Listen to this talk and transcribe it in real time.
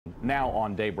Now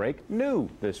on Daybreak, new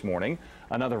this morning,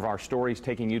 another of our stories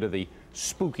taking you to the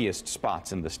spookiest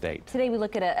spots in the state. Today we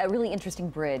look at a really interesting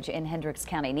bridge in Hendricks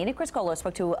County. Nina Criscolo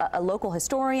spoke to a local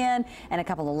historian and a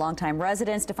couple of longtime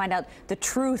residents to find out the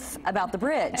truth about the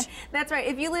bridge. That's right.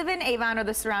 If you live in Avon or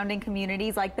the surrounding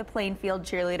communities like the Plainfield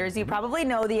Cheerleaders, you probably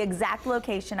know the exact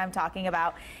location I'm talking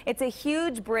about. It's a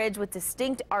huge bridge with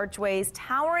distinct archways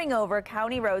towering over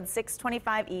County Road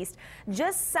 625 East,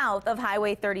 just south of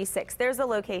Highway 36. There's a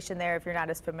location there if you're not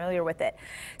as familiar with it.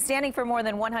 Standing for more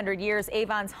than 100 years,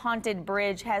 Avon's haunted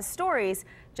bridge has stories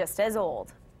just as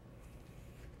old.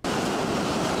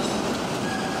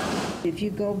 If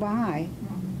you go by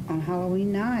on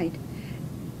Halloween night,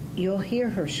 you'll hear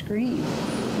her scream.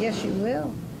 Yes, you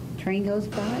will. Train goes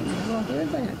by, you will hear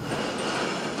that.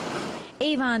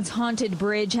 Avon's haunted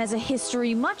bridge has a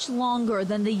history much longer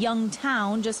than the young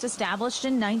town just established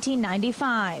in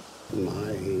 1995.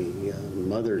 My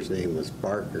mother's name was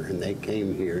Barker, and they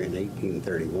came here in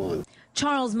 1831.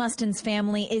 Charles Mustin's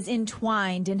family is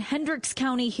entwined in Hendricks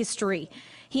County history.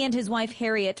 He and his wife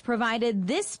Harriet provided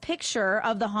this picture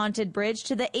of the haunted bridge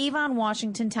to the Avon,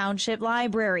 Washington Township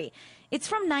Library. It's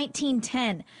from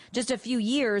 1910, just a few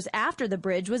years after the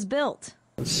bridge was built.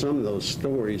 Some of those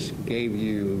stories gave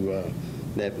you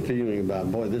that feeling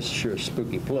about, boy, this is sure a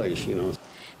spooky place, you know.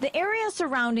 The area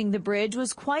surrounding the bridge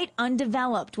was quite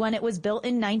undeveloped when it was built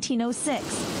in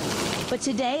 1906. But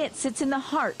today it sits in the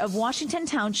heart of Washington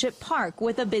Township Park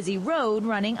with a busy road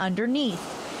running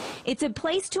underneath. It's a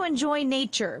place to enjoy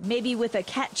nature, maybe with a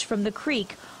catch from the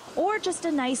creek or just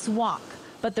a nice walk,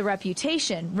 but the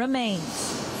reputation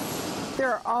remains. There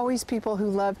are always people who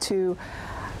love to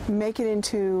make it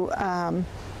into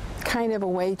kind of a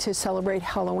way to celebrate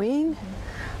Halloween,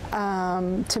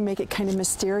 to make it kind of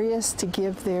mysterious, to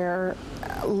give their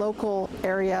local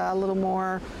area a little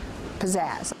more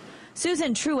pizzazz.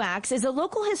 Susan Truax is a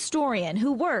local historian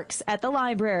who works at the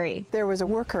library. There was a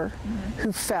worker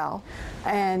who fell,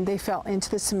 and they fell into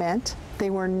the cement. They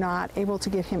were not able to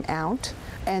get him out,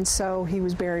 and so he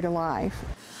was buried alive.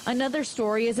 Another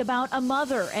story is about a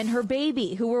mother and her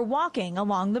baby who were walking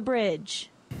along the bridge.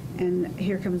 And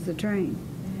here comes the train.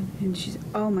 And she's,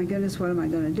 oh my goodness, what am I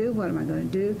going to do? What am I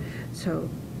going to do? So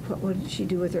what did she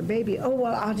do with her baby? Oh,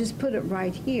 well, I'll just put it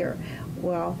right here.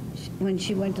 Well, when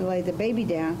she went to lay the baby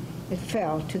down, it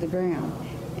fell to the ground,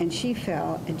 and she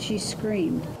fell and she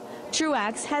screamed.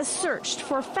 Truax has searched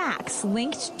for facts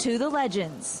linked to the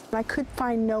legends. I could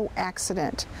find no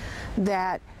accident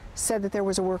that said that there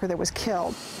was a worker that was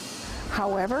killed.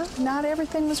 However, not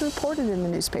everything was reported in the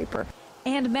newspaper.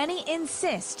 And many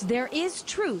insist there is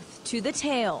truth to the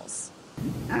tales.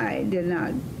 I did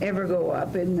not ever go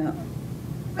up in the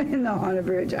haunted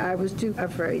bridge. I was too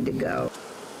afraid to go.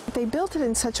 They built it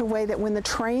in such a way that when the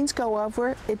trains go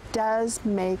over, it does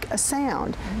make a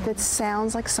sound that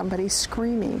sounds like somebody's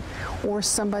screaming or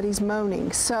somebody's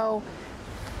moaning. So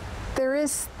there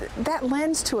is, that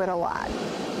lends to it a lot.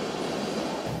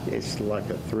 It's like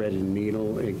a threaded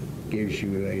needle. It gives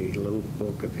you a little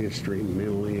book of history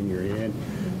mentally in your head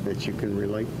that you can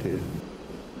relate to.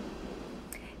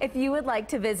 If you would like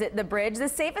to visit the bridge, the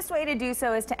safest way to do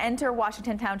so is to enter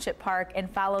Washington Township Park and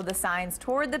follow the signs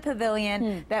toward the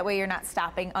pavilion. That way you're not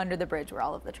stopping under the bridge where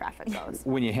all of the traffic goes.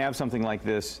 When you have something like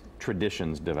this,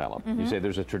 traditions develop. You say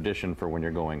there's a tradition for when you're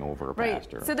going over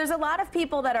past. So there's a lot of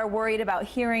people that are worried about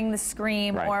hearing the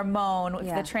scream or moan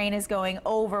if the train is going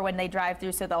over when they drive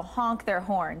through, so they'll honk their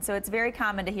horn. So it's very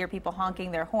common to hear people honking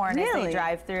their horn as they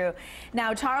drive through.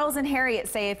 Now, Charles and Harriet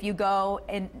say if you go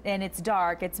and it's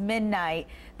dark, it's midnight,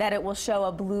 that it will show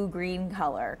a blue-green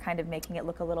color, kind of making it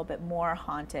look a little bit more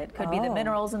haunted. Could be the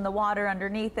minerals in the water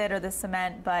underneath it or the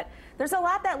cement, but there's a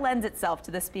lot that lends itself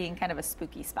to this being kind of a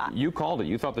spooky spot. You called it.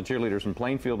 You thought the cheerleaders in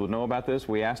Plainfield would know about this.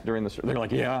 We asked during the, they're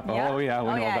like, yeah, oh yeah, we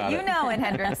know about it. You know in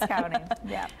Hendricks County.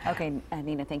 Okay,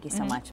 Nina, thank you so much.